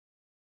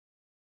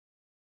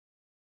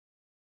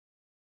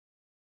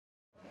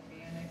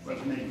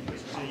Brother Nick, good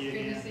to see you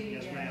again. Good to see you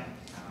Yes, again. ma'am.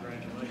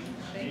 Congratulations.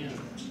 Thank you.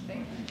 Thank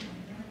you.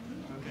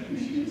 Okay.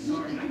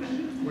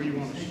 Where you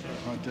want to start?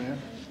 Right there.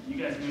 You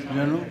guys move on.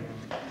 General?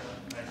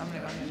 I'm going to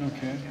go ahead.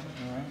 Okay,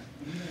 all right.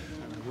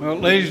 Well,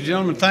 ladies and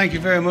gentlemen, thank you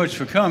very much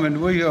for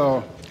coming.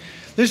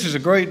 This is a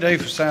great day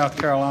for South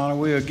Carolina.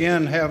 We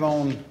again have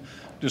on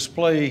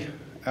display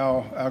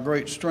our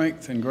great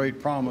strength and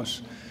great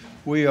promise.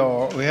 We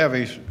have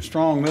a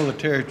strong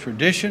military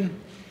tradition.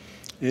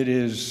 It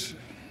is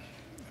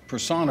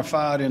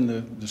personified in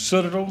the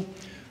Citadel,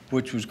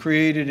 which was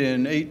created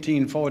in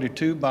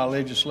 1842 by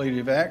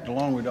legislative act,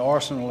 along with the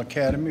Arsenal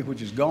Academy,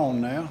 which is gone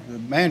now. The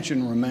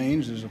mansion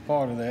remains as a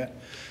part of that.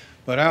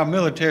 But our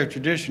military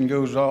tradition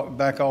goes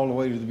back all the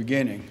way to the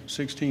beginning,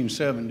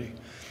 1670,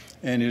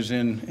 and is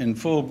in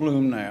full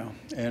bloom now.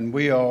 And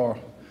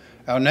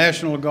our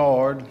National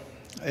Guard,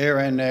 Air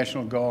and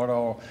National Guard,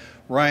 are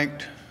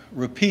ranked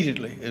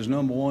repeatedly as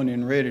 #1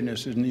 in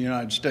readiness in the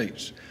United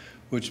States,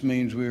 which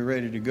means we're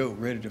ready to go,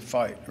 ready to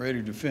fight, ready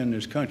to defend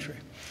this country.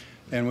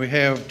 And we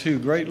have two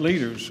great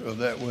leaders of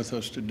that with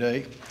us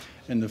today.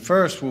 And the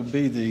first will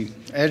be the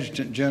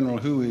Adjutant General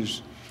who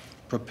is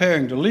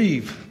preparing to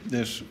leave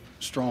this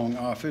strong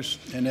office,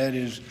 and that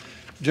is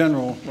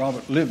General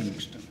Robert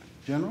Livingston.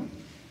 General?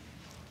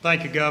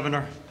 Thank you,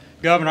 Governor.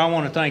 Governor, I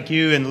want to thank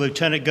you and the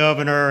Lieutenant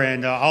Governor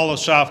and all of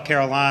South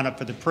Carolina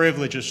for the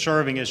privilege of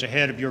serving as the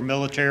head of your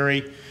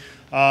military.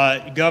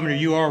 Governor,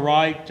 you are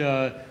right.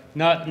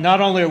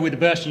 Not only are we the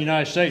best in the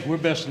United States, we're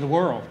best in the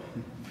world.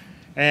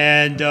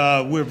 And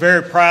we're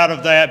very proud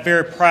of that,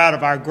 very proud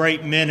of our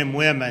great men and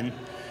women.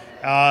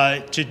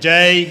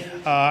 Today,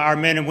 our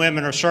men and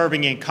women are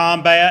serving in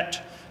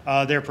combat.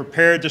 They're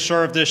prepared to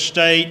serve this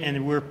state,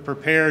 and we're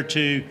prepared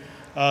to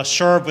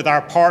serve with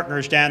our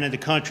partners down in the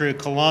country of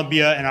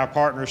Colombia and our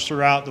partners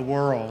throughout the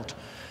world.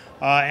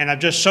 And I'm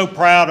just so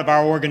proud of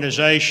our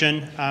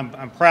organization.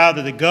 I'm proud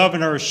of the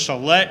governor's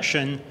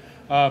selection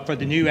for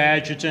the new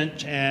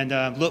adjutant,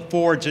 and look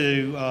forward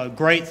to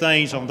great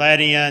things on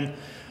that end.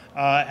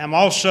 I'm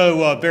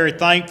also very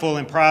thankful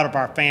and proud of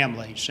our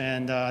families.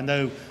 And I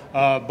know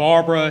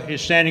Barbara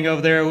is standing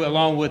over there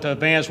along with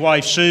Van's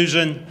wife,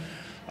 Susan.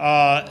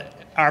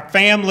 Our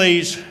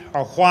families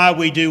are why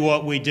we do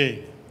what we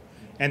do,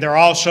 and they're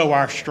also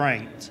our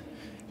strength.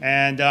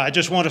 And I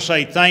just want to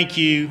say thank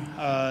you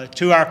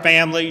to our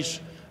families.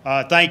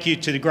 Thank you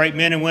to the great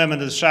men and women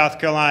of the South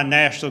Carolina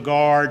National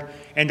Guard,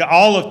 and to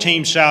all of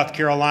Team South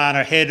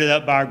Carolina, headed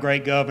up by our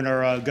great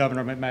governor,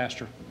 Governor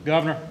McMaster.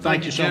 Governor,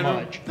 thank you so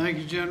much. Thank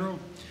you, General.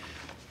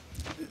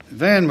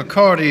 Van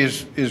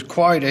McCarty is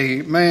quite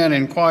a man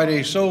and quite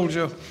a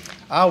soldier.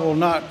 I will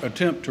not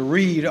attempt to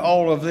read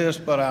all of this,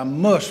 but I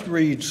must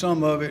read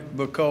some of it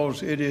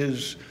because it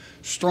is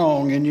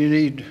strong and you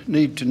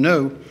need to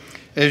know.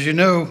 As you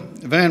know,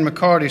 Van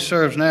McCarty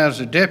serves now as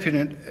the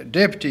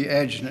Deputy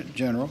Adjutant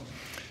General.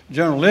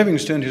 General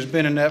Livingston has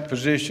been in that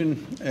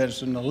position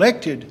as an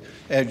elected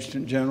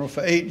Adjutant General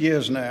for 8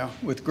 years now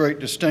with great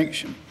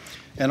distinction,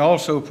 and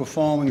also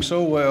performing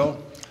so well,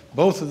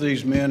 both of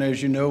these men,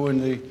 as you know, in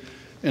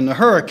the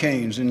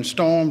hurricanes and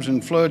storms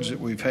and floods that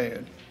we've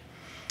had.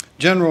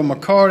 General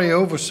McCarty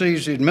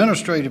oversees the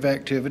administrative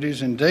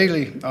activities and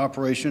daily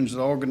operations of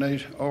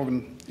the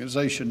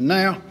organization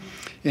now.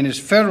 In his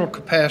federal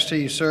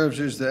capacity, he serves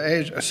as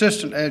the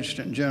Assistant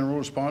Adjutant General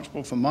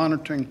responsible for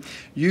monitoring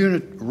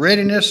unit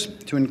readiness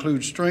to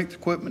include strength,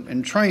 equipment,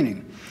 and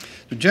training.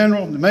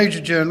 The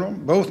Major General,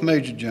 both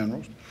Major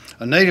Generals,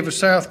 a native of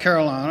South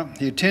Carolina,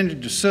 he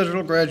attended the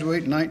Citadel,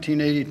 graduated in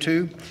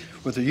 1982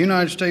 with the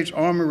United States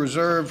Army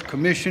Reserve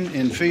Commission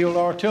in Field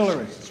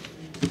Artillery,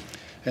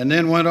 and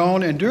then went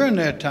on. And during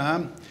that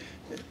time,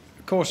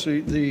 of course,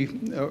 the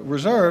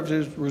reserves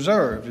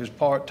is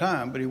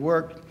part-time, but he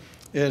worked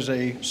as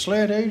a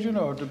sled agent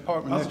or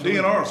department? I was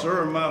DNR,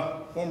 sir, and my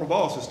former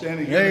boss is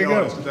standing here in the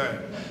audience today.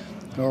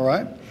 All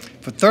right.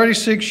 For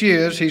 36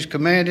 years, he's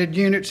commanded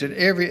units at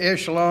every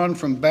echelon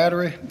from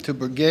battery to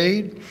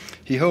brigade.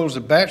 He holds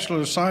a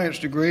Bachelor of Science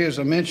degree, as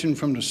I mentioned,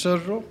 from the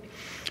Citadel.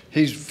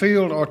 He's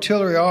Field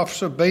Artillery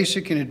Officer,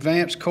 Basic and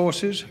Advanced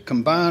Courses,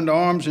 Combined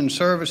Arms and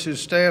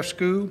Services Staff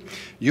School,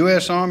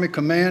 U.S. Army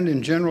Command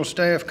and General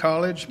Staff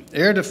College,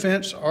 Air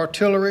Defense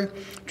Artillery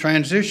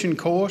Transition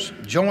Course,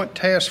 Joint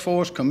Task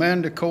Force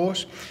Commander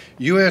Course,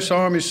 U.S.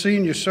 Army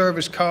Senior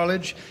Service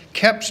College,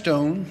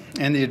 Capstone,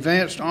 and the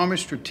Advanced Army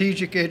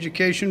Strategic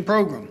Education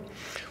Program.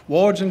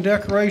 Awards and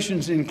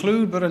decorations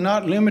include, but are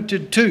not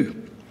limited to,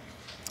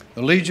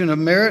 the Legion of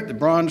Merit, the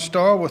Bronze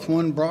Star with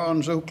 1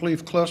 bronze oak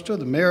leaf cluster,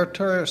 the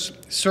Meritorious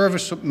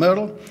Service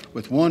Medal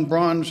with 1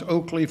 bronze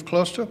oak leaf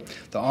cluster,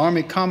 the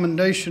Army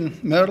Commendation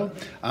Medal.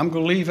 I'm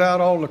going to leave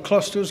out all the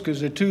clusters because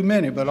there are too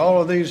many, but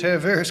all of these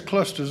have various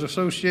clusters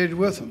associated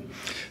with them.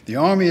 The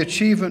Army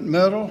Achievement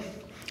Medal,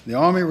 the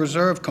Army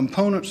Reserve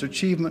Components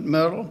Achievement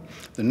Medal,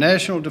 the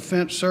National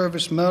Defense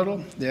Service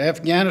Medal, the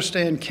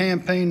Afghanistan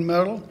Campaign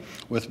Medal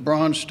with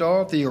Bronze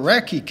Star, the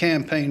Iraqi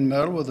Campaign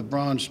Medal with a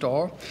Bronze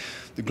Star,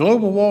 the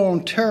Global War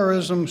on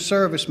Terrorism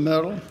Service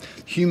Medal,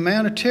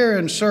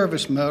 Humanitarian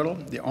Service Medal,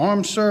 the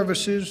Armed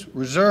Services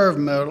Reserve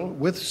Medal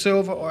with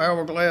silver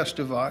hourglass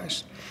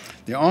device,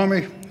 the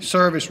Army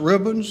Service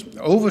Ribbons,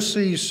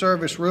 Overseas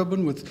Service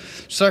Ribbon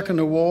with second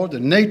award, the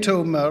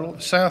NATO Medal,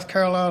 South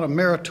Carolina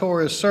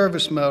Meritorious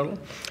Service Medal,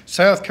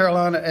 South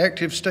Carolina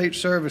Active State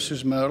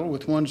Services Medal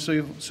with one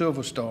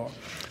silver star,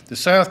 the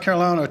South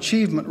Carolina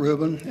Achievement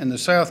Ribbon, and the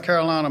South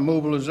Carolina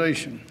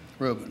Mobilization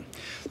Ribbon.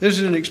 This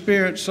is an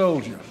experienced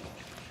soldier.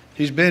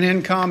 He's been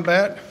in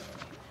combat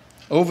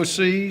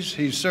overseas.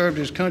 He's served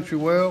his country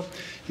well.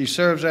 He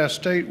serves our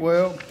state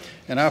well,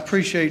 and I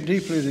appreciate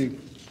deeply the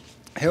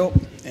help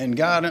and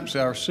guidance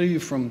I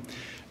received from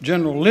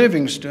General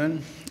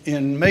Livingston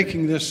in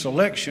making this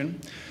selection,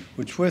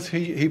 which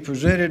he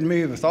presented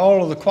me with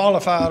all of the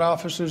qualified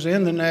officers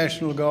in the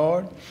National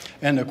Guard,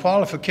 and the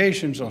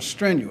qualifications are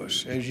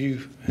strenuous, as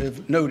you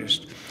have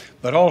noticed,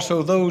 but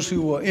also those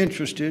who were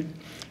interested.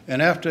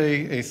 And after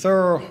a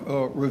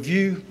thorough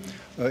review,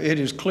 it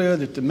is clear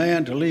that the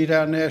man to lead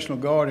our National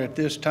Guard at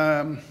this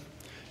time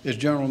is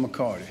General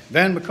McCarty.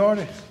 Van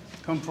McCarty,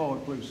 come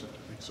forward, please, sir.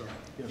 Thanks, sir.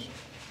 Yes,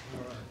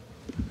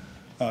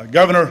 sir.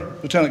 Governor,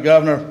 Lieutenant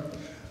Governor,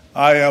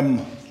 I am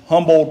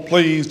humbled,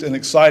 pleased, and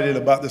excited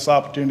about this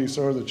opportunity,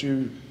 sir, that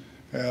you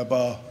have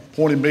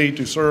appointed me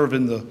to serve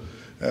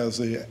as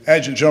the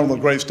Adjutant General of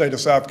the great state of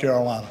South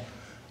Carolina.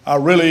 I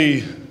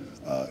really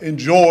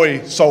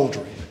enjoy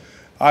soldiering.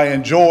 I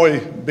enjoy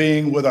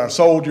being with our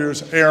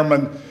soldiers,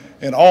 airmen,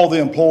 and all the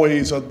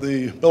employees of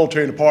the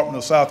Military Department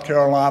of South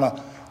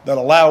Carolina that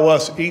allow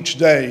us each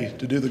day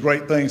to do the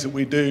great things that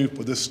we do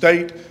for this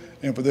state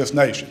and for this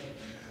nation.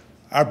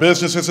 Our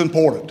business is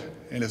important,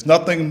 and it's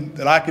nothing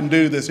that I can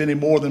do that's any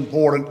more than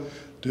important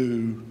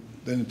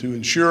than to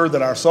ensure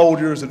that our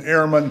soldiers and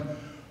airmen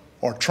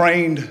are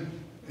trained,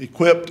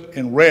 equipped,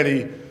 and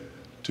ready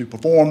to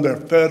perform their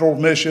federal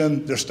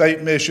mission, their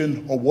state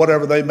mission, or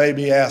whatever they may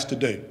be asked to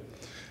do.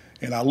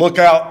 And I look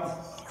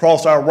out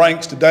across our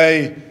ranks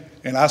today,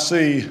 and I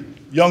see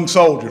young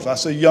soldiers, I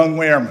see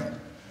young airmen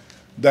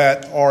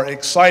that are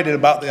excited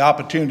about the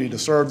opportunity to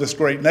serve this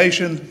great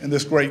nation and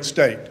this great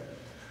state.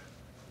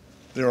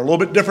 They're a little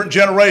bit different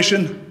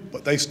generation,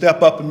 but they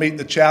step up and meet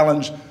the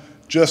challenge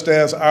just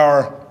as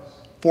our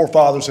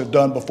forefathers have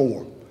done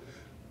before.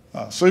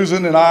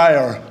 Susan and I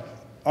are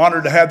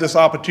honored to have this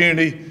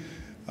opportunity.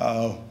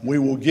 We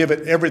will give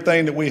it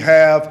everything that we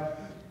have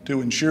to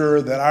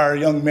ensure that our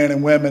young men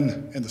and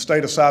women in the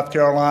state of South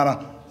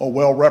Carolina are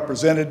well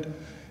represented.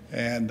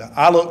 And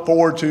I look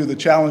forward to the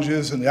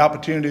challenges and the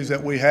opportunities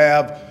that we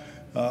have.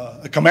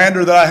 The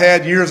commander that I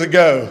had years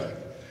ago,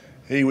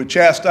 he would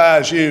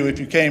chastise you if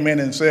you came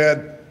in and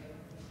said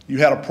you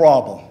had a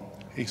problem.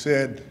 He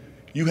said,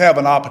 you have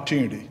an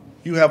opportunity.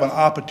 You have an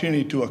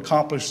opportunity to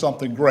accomplish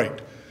something great.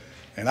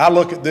 And I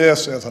look at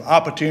this as an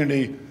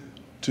opportunity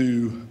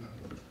to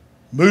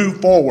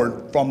move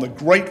forward from the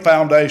great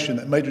foundation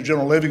that Major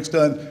General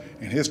Livingston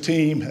and his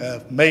team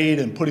have made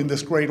in putting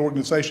this great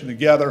organization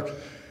together,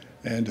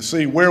 and to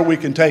see where we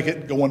can take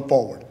it going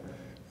forward.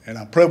 And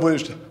I'm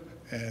privileged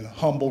and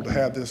humbled to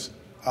have this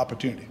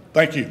opportunity.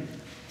 Thank you.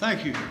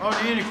 Thank you. Are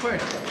there any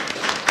questions?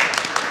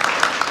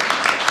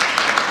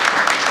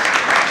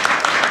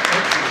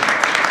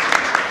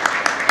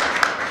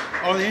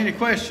 Are there any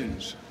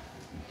questions?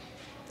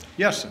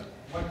 Yes, sir.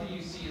 What do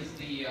you see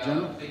as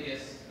the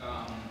biggest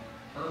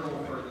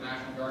hurdle for the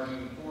National Guard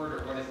moving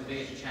forward, or what is the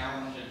biggest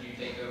challenge as you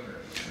take over?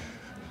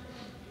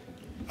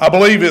 I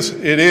believe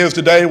it is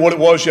today what it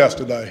was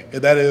yesterday,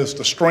 and that is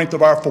the strength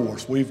of our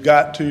force. We've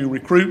got to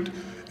recruit,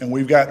 and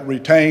we've got to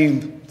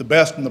retain the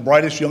best and the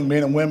brightest young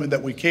men and women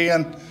that we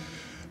can.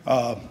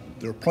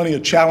 There are plenty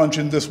of challenges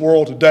in this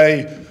world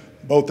today,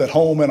 both at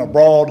home and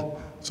abroad,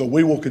 so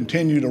we will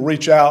continue to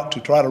reach out to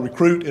try to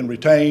recruit and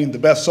retain the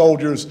best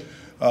soldiers.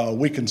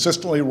 We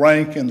consistently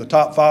rank in the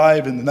top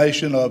 5 in the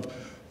nation of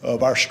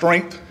our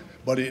strength,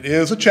 but it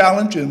is a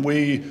challenge, and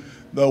we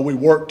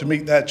work to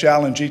meet that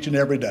challenge each and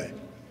every day.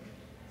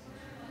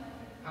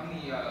 How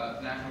many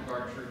National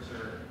Guard troops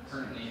are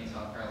currently in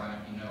South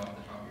Carolina, if you know off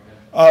the top of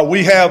your head?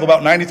 We have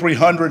about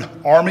 9,300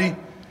 Army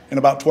and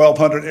about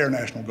 1,200 Air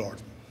National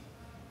Guard.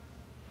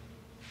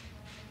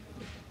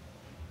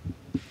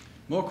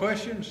 More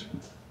questions?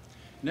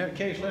 In that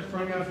case, let's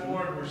bring Moving out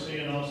forward, we're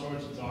seeing all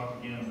sorts of talk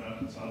again about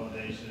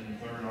consolidation,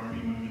 Third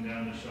Army moving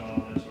down to Shaw,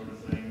 that sort of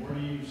thing. Where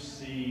do you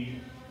see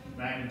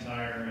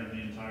McIntyre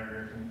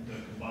and the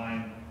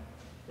combined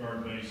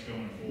Guard base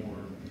going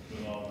forward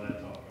with all that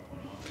talk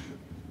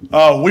going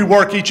on? We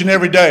work each and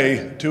every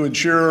day to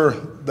ensure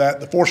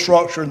that the force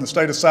structure in the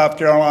state of South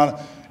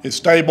Carolina is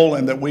stable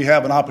and that we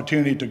have an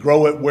opportunity to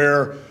grow it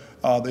where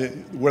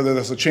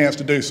there's a chance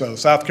to do so.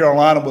 South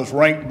Carolina was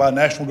ranked by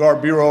National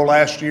Guard Bureau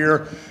last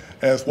year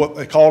as what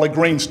they call a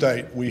green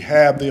state. We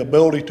have the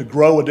ability to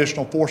grow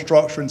additional force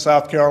structure in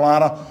South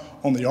Carolina.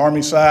 On the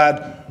Army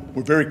side,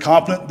 we're very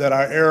confident that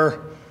our Air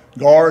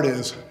Guard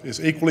is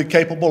equally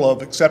capable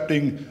of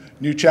accepting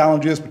new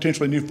challenges,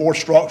 potentially new force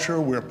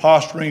structure. We're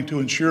posturing to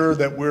ensure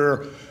that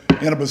we're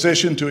in a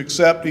position to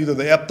accept either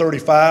the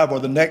F-35 or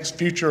the next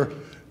future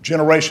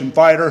generation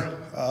fighter.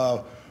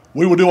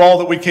 We will do all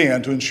that we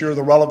can to ensure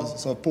the relevant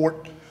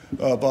support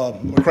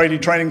of McCready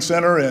Training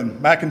Center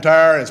and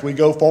McIntyre as we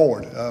go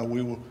forward.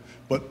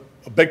 But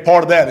a big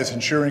part of that is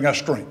ensuring our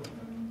strength.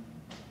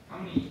 How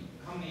many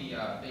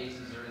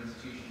bases or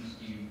institutions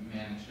do you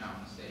manage now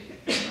in the state?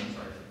 I'm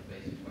sorry for the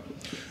basic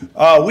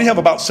question. We have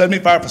about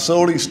 75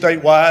 facilities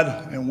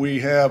statewide, and we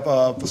have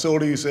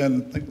facilities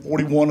in I think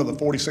 41 of the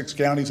 46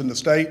 counties in the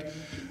state.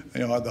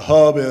 You know, the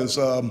hub is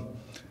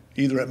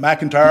either at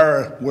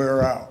McIntyre,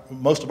 where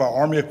most of our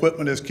Army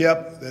equipment is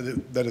kept,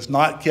 that is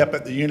not kept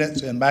at the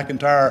units, and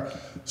McIntyre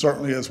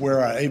certainly is where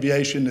our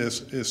aviation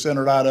is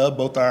centered out of,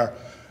 both our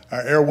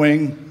air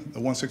wing, the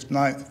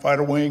 169th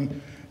Fighter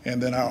Wing,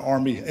 and then our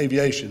Army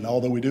aviation,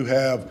 although we do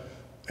have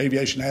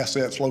aviation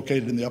assets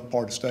located in the upper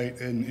part of the state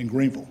in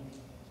Greenville.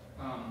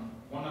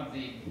 One of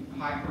the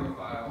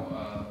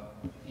high-profile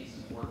pieces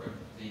of work of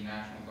the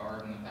National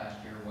Guard in the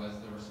past year was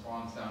the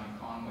response down in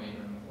Conway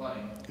during the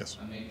flooding. Yes.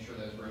 And making sure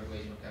those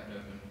roadways were kept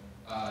open.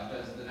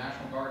 Does the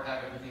National Guard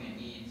have everything it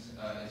needs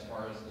as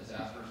far as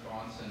disaster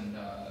response and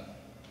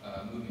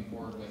moving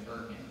forward with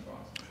hurricane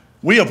response?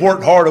 We have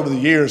worked hard over the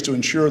years to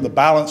ensure the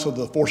balance of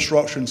the force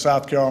structure in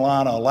South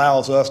Carolina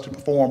allows us to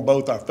perform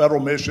both our federal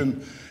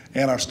mission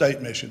and our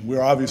state mission.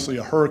 We're obviously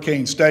a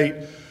hurricane state,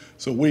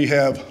 so we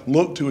have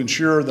looked to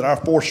ensure that our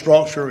force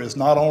structure is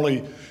not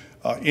only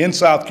in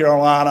South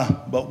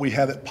Carolina, but we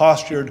have it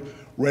postured,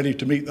 ready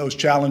to meet those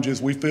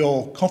challenges. We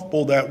feel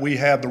comfortable that we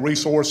have the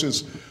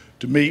resources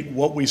to meet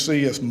what we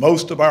see as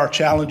most of our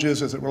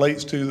challenges as it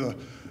relates to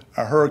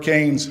our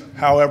hurricanes.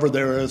 However,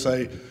 there is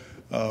a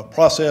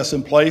process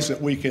in place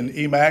that we can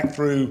EMAC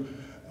through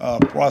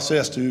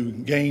process to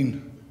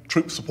gain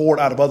troop support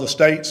out of other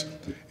states.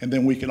 And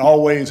then we can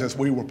always, as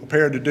we were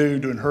prepared to do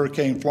during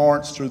Hurricane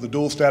Florence through the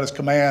Dual Status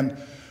Command,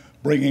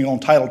 bringing on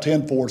Title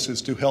X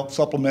forces to help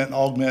supplement and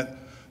augment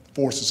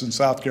forces in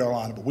South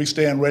Carolina. But we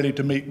stand ready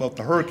to meet both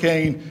the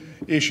hurricane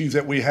issues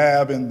that we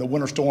have and the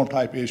winter storm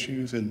type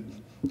issues, and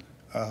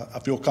I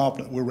feel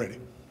confident we're ready.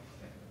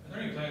 Are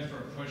there any plans for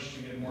a push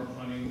to get more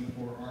funding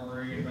for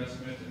armory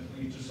investment?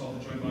 We just saw the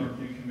Joint Bond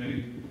Review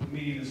Committee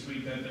meeting this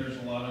week that there's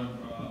a lot of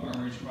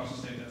armories across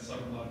the state that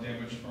suffered a lot of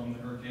damage from the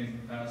hurricanes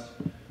in the past.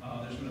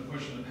 There's been a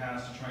push in the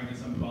past to try and get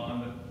some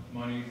bond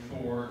money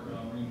for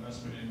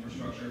reinvestment in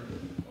infrastructure.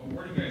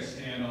 Where do you guys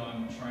stand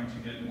on trying to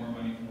get more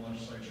money from the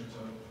legislature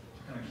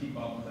to kind of keep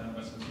up with that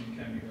investment so you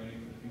can be ready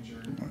for the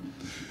future?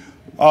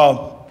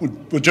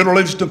 When General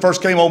Livingston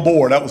first came on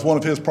board, that was one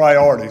of his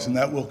priorities, and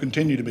that will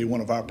continue to be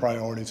one of our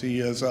priorities. He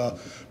has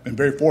been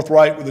very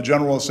forthright with the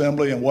General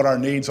Assembly and what our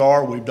needs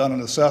are. We've done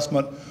an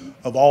assessment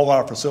of all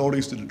our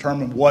facilities to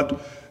determine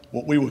what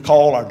we would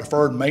call our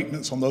deferred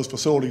maintenance on those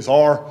facilities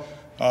are.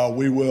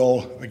 We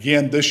will,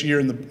 again, this year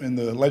in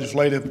the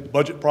legislative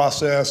budget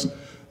process,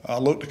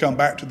 look to come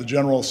back to the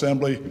General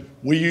Assembly.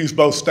 We use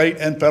both state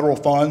and federal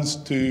funds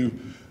to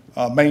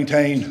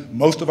maintain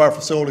most of our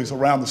facilities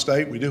around the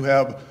state. We do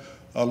have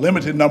a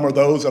limited number of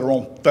those that are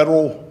on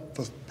federal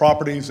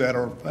properties that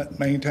are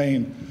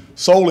maintained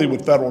solely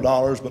with federal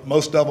dollars, but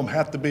most of them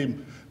have to be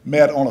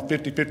met on a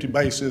 50-50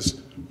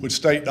 basis with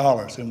state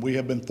dollars. And we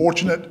have been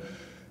fortunate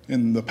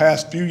in the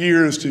past few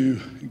years to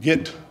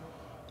get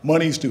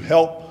monies to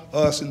help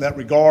us in that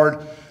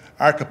regard.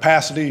 Our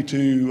capacity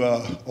to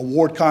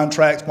award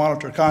contracts,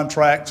 monitor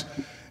contracts,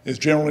 is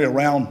generally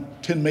around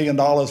 $10 million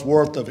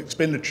worth of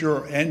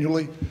expenditure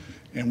annually,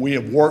 and we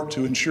have worked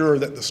to ensure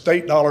that the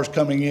state dollars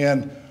coming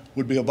in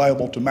would be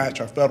available to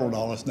match our federal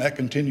dollars, and that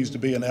continues to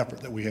be an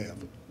effort that we have.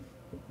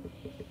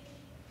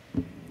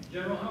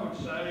 General, how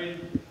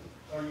excited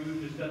are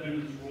you to step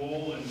into this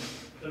role and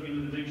step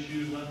into the big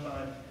shoes left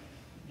by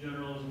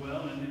General as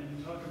well,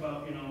 and talk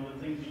about, you know, the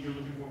things that you're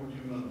looking forward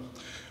to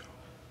most?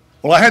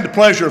 Well, I had the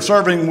pleasure of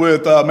serving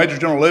with Major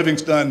General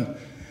Livingston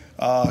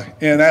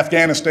in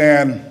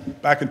Afghanistan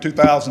back in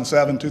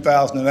 2007,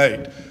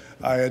 2008.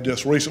 I had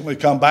just recently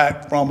come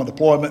back from a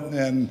deployment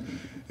in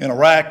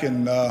Iraq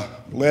and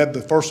led the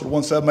 1st of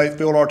the 178th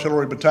Field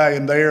Artillery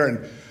Battalion there,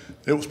 and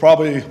it was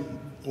probably,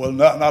 well,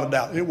 not a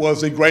doubt, it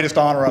was the greatest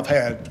honor I've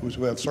had, was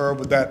to have served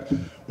with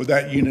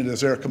that unit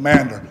as their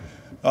commander.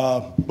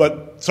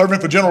 But serving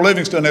for General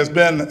Livingston has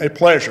been a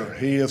pleasure.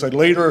 He is a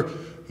leader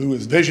who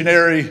is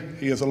visionary.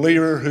 He is a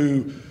leader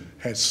who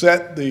has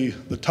set the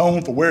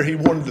tone for where he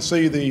wanted to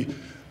see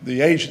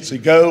the agency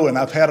go, and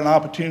I've had an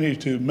opportunity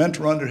to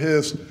mentor under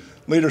his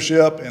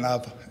leadership, and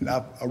I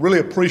really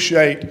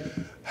appreciate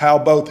how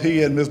both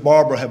he and Ms.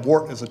 Barbara have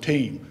worked as a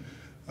team.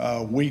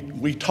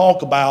 We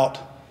talk about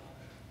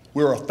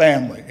we're a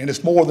family, and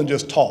it's more than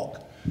just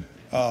talk.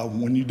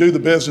 When you do the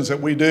business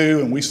that we do,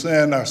 and we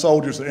send our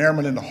soldiers and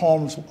airmen into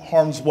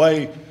harm's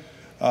way,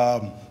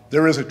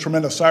 there is a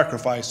tremendous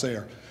sacrifice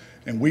there.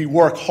 And we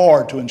work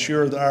hard to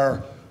ensure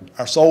that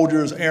our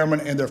soldiers,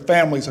 airmen, and their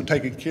families are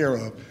taken care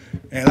of.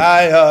 And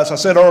as I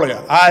said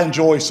earlier, I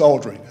enjoy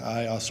soldiering.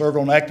 I served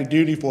on active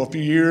duty for a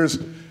few years,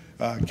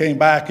 came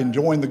back and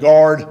joined the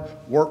Guard,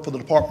 worked for the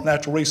Department of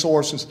Natural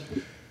Resources.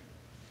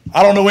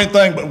 I don't know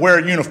anything but wear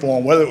a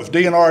uniform, whether it was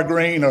DNR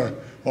green or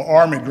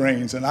Army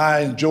greens, and I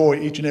enjoy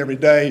each and every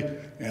day.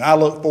 And I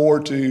look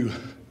forward to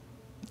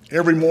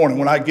every morning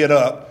when I get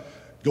up,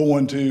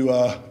 going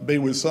to be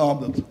with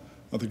some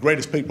of the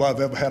greatest people I've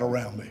ever had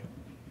around me.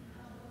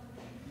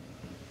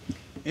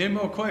 Any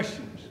more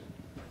questions?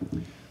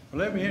 Well,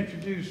 let me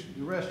introduce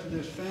the rest of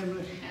this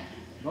family.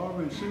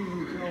 Barbara and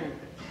Susan, if y'all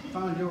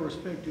find your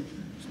respective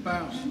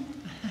spouse.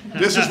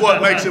 This is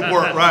what makes it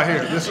work right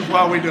here. This is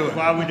why we do it.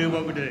 Why we do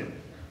what we do.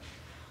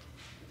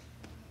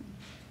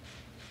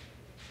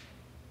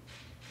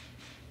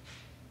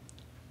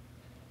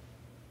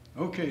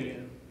 Okay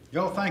then.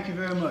 Y'all, thank you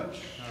very much.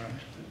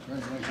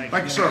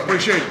 Thank you, sir.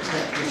 Appreciate it.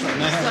 Some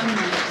minutes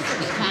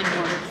at a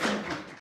time,